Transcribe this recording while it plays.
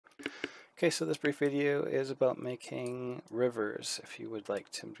Okay, so this brief video is about making rivers if you would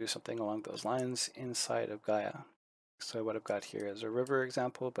like to do something along those lines inside of Gaea. So what I've got here is a river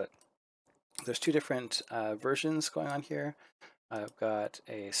example, but there's two different versions going on here. I've got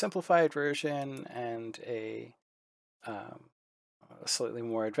a simplified version and a slightly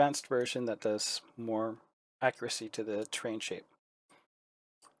more advanced version that does more accuracy to the terrain shape.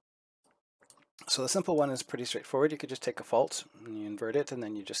 So the simple one is pretty straightforward. You could just take a fault and you invert it, and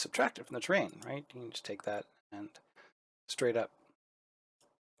then you just subtract it from the terrain, right? You can just take that and straight up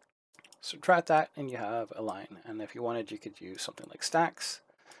subtract that, and you have a line. And if you wanted, you could use something like stacks.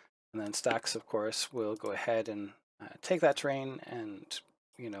 And then stacks, of course, will go ahead and take that terrain and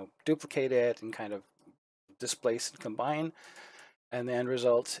duplicate it and kind of displace and combine. And the end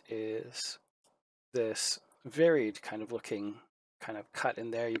result is this varied kind of looking kind of cut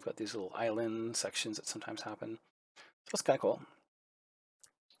in there. You've got these little island sections that sometimes happen. So it's kind of cool.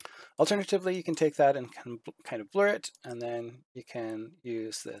 Alternatively, you can take that and kind of blur it, and then you can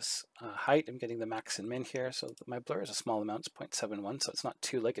use this height. I'm getting the max and min here, so my blur is a small amount, it's 0.71, so it's not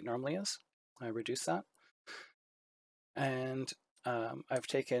 2 like it normally is. I reduce that. And I've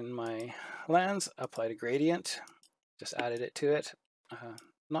taken my lands, applied a gradient, just added it to it.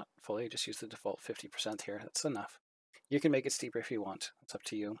 Not fully, just use the default 50% here, that's enough. You can make it steeper if you want, it's up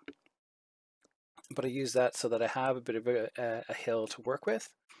to you. But I use that so that I have a bit of a hill to work with.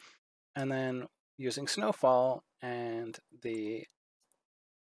 And then using snowfall and the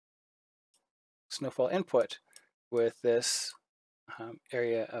snowfall input with this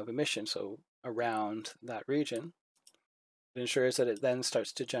area of emission, so around that region, it ensures that it then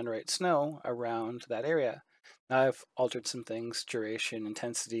starts to generate snow around that area. Now I've altered some things, duration,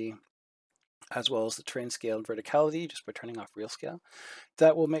 intensity, as well as the terrain scale and verticality, just by turning off real scale.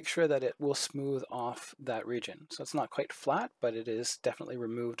 That will make sure that it will smooth off that region. So it's not quite flat, but it is definitely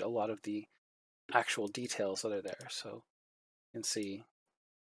removed a lot of the actual details that are there, so you can see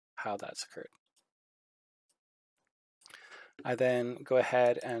how that's occurred. I then go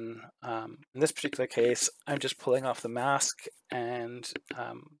ahead and in this particular case, I'm just pulling off the mask, and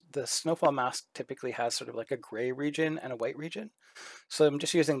the snowfall mask typically has sort of like a gray region and a white region. So I'm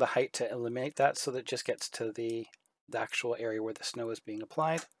just using the height to eliminate that so that it just gets to the actual area where the snow is being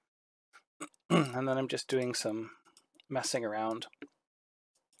applied. And then I'm just doing some messing around.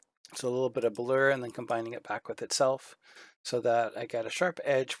 So a little bit of blur and then combining it back with itself so that I get a sharp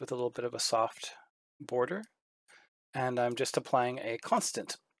edge with a little bit of a soft border. And I'm just applying a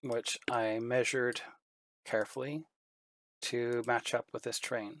constant, which I measured carefully to match up with this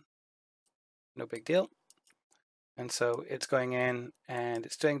terrain. No big deal. And so it's going in and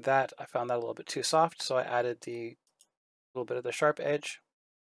it's doing that. I found that a little bit too soft, so I added the little bit of the sharp edge.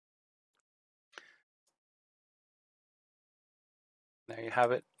 There you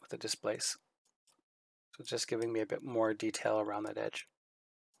have it with the displace. So it's just giving me a bit more detail around that edge.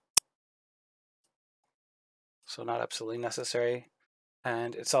 So not absolutely necessary.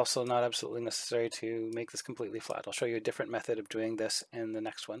 And it's also not absolutely necessary to make this completely flat. I'll show you a different method of doing this in the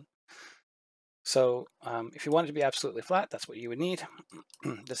next one. So if you want it to be absolutely flat, that's what you would need.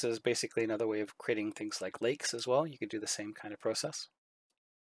 This is basically another way of creating things like lakes as well. You could do the same kind of process.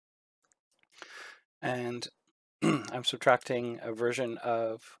 And I'm subtracting a version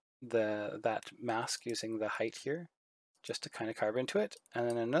of that mask using the height here, just to kind of carve into it. And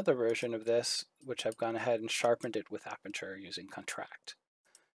then another version of this, which I've gone ahead and sharpened it with aperture using contract.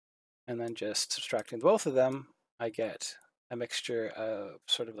 And then just subtracting both of them, I get a mixture of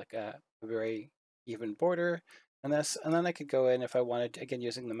sort of like a very even border and this. And then I could go in if I wanted, again,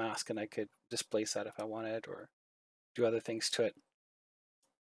 using the mask, and I could displace that if I wanted or do other things to it.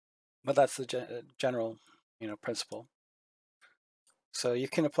 But that's the general principle. So you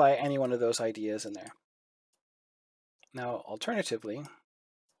can apply any one of those ideas in there. Now, alternatively, let's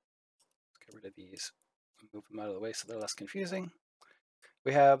get rid of these, move them out of the way so they're less confusing.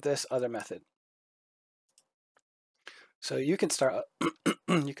 We have this other method. So you can start,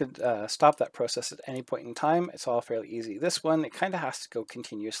 you could stop that process at any point in time. It's all fairly easy. This one, it kind of has to go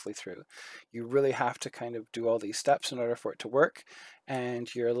continuously through. You really have to kind of do all these steps in order for it to work,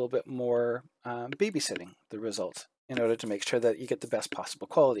 and you're a little bit more babysitting the result in order to make sure that you get the best possible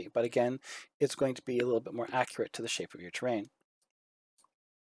quality. But again, it's going to be a little bit more accurate to the shape of your terrain.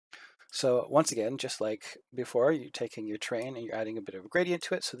 So once again, just like before, you're taking your terrain and you're adding a bit of a gradient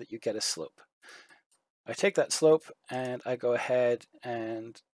to it so that you get a slope. I take that slope and I go ahead,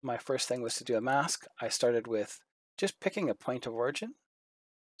 and my first thing was to do a mask. I started with just picking a point of origin.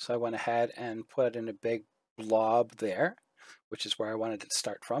 So I went ahead and put it in a big blob there, which is where I wanted it to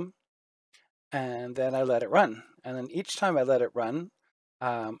start from. And then I let it run. And then each time I let it run,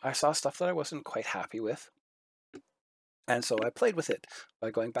 I saw stuff that I wasn't quite happy with. And so I played with it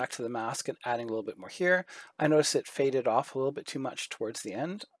by going back to the mask and adding a little bit more here. I noticed it faded off a little bit too much towards the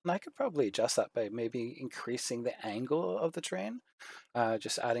end, and I could probably adjust that by maybe increasing the angle of the terrain,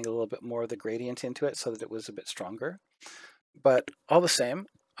 just adding a little bit more of the gradient into it so that it was a bit stronger. But all the same,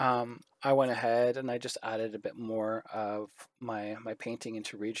 I went ahead and I just added a bit more of my painting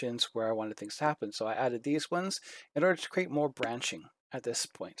into regions where I wanted things to happen. So I added these ones in order to create more branching at this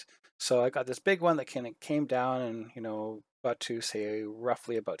point. So I got this big one that came down and, got to say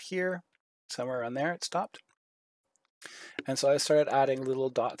roughly about here, somewhere around there it stopped. And so I started adding little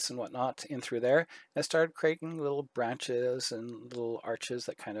dots and whatnot in through there. And I started creating little branches and little arches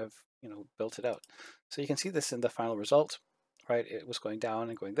that kind of, built it out. So you can see this in the final result, right? It was going down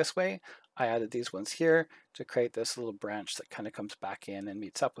and going this way. I added these ones here to create this little branch that kind of comes back in and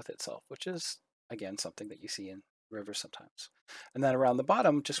meets up with itself, which is, again, something that you see in rivers sometimes. And then around the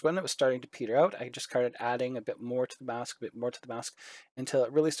bottom, just when it was starting to peter out, I just started adding a bit more to the mask, a bit more to the mask, until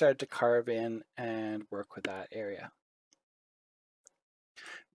it really started to carve in and work with that area.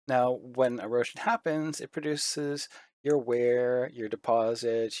 Now, when erosion happens, it produces your wear, your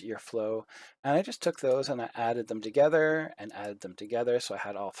deposit, your flow. And I just took those and I added them together and added them together. So I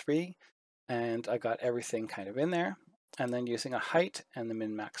had all three and I got everything kind of in there. And then using a height and the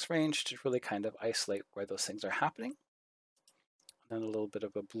min-max range to really kind of isolate where those things are happening. And then a little bit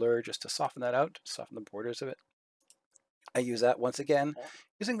of a blur just to soften that out, soften the borders of it. I use that once again,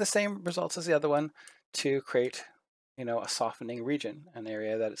 using the same results as the other one to create, a softening region, an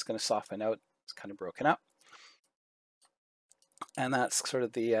area that it's going to soften out. It's kind of broken up. And that's sort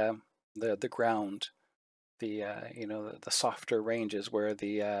of the ground, the softer ranges where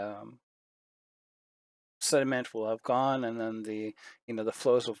the sediment will have gone, and then the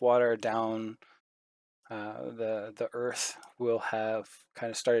flows of water down the earth will have kind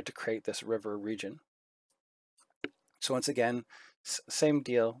of started to create this river region. So once again, same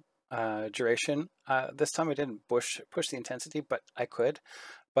deal, duration. This time I didn't push the intensity, but I could.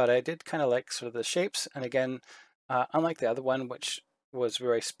 But I did kind of like sort of the shapes. And again, unlike the other one, which was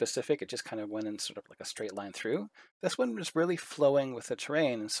very specific, it just kind of went in sort of like a straight line through. This one was really flowing with the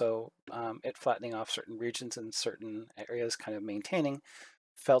terrain. And so it flattening off certain regions and certain areas, kind of maintaining,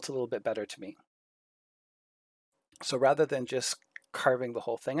 felt a little bit better to me. So rather than just carving the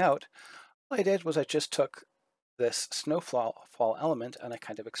whole thing out, what I did was I just took this snowfall element and I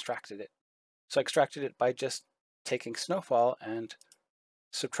kind of extracted it. So I extracted it by just taking snowfall and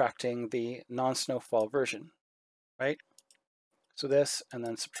subtracting the non-snowfall version, right? So this, and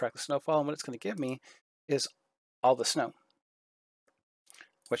then subtract the snowfall, and what it's going to give me is all the snow,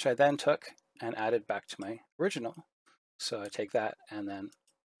 which I then took and added back to my original. So I take that and then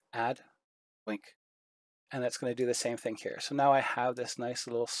add, blink, and that's going to do the same thing here. So now I have this nice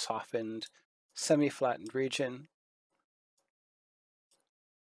little softened, semi-flattened region,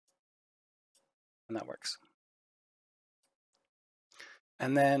 and that works.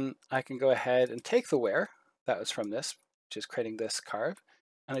 And then I can go ahead and take the wear that was from this, which is creating this carve,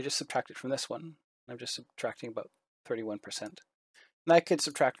 and I just subtract it from this one. I'm just subtracting about 31%. And I could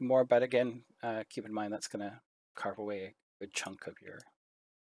subtract more, but again, keep in mind that's going to carve away a good chunk of your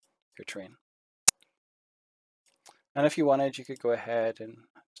terrain. And if you wanted, you could go ahead and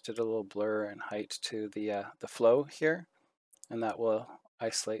just did a little blur and height to the flow here, and that will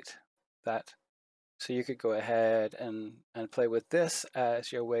isolate that. So you could go ahead and play with this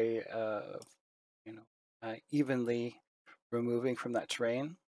as your way of, evenly removing from that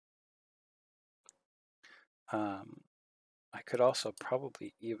terrain. I could also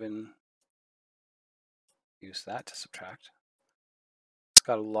probably even use that to subtract. It's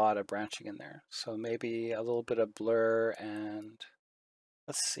got a lot of branching in there. So maybe a little bit of blur and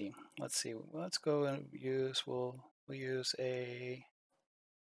let's see. Let's go and we'll use a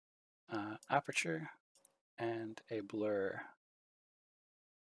aperture and a blur.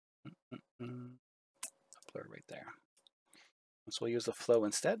 A blur right there. So we'll use the flow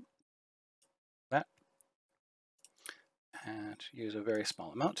instead. That. And use a very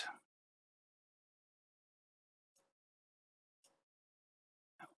small amount.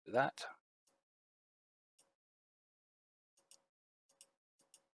 Do that.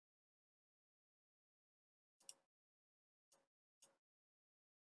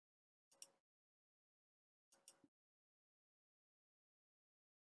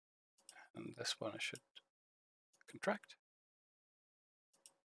 And this one I should contract.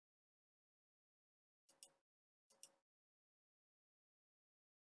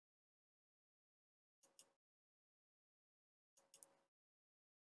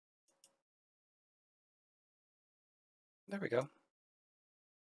 There we go.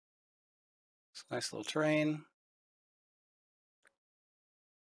 It's a nice little terrain.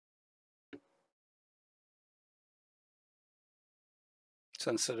 So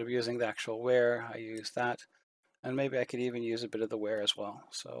instead of using the actual wear, I use that. And maybe I could even use a bit of the wear as well.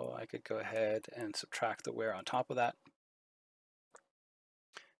 So I could go ahead and subtract the wear on top of that.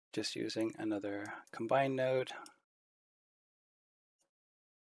 Just using another combine node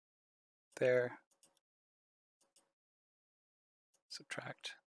there.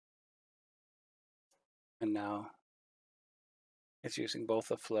 Subtract. And now it's using both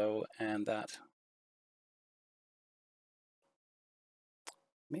the flow and that.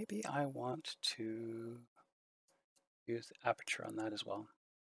 Maybe I want to use the aperture on that as well.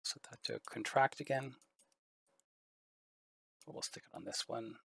 Set that to contract again. But we'll stick it on this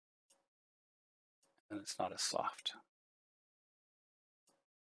one. And it's not as soft.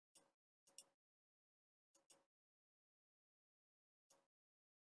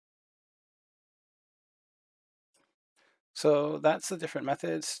 So that's the different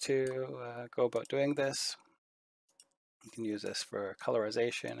methods to go about doing this. You can use this for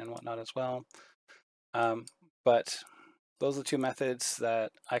colorization and whatnot as well. But those are the two methods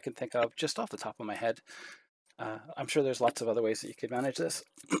that I can think of just off the top of my head. I'm sure there's lots of other ways that you could manage this,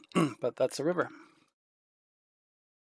 but that's a river.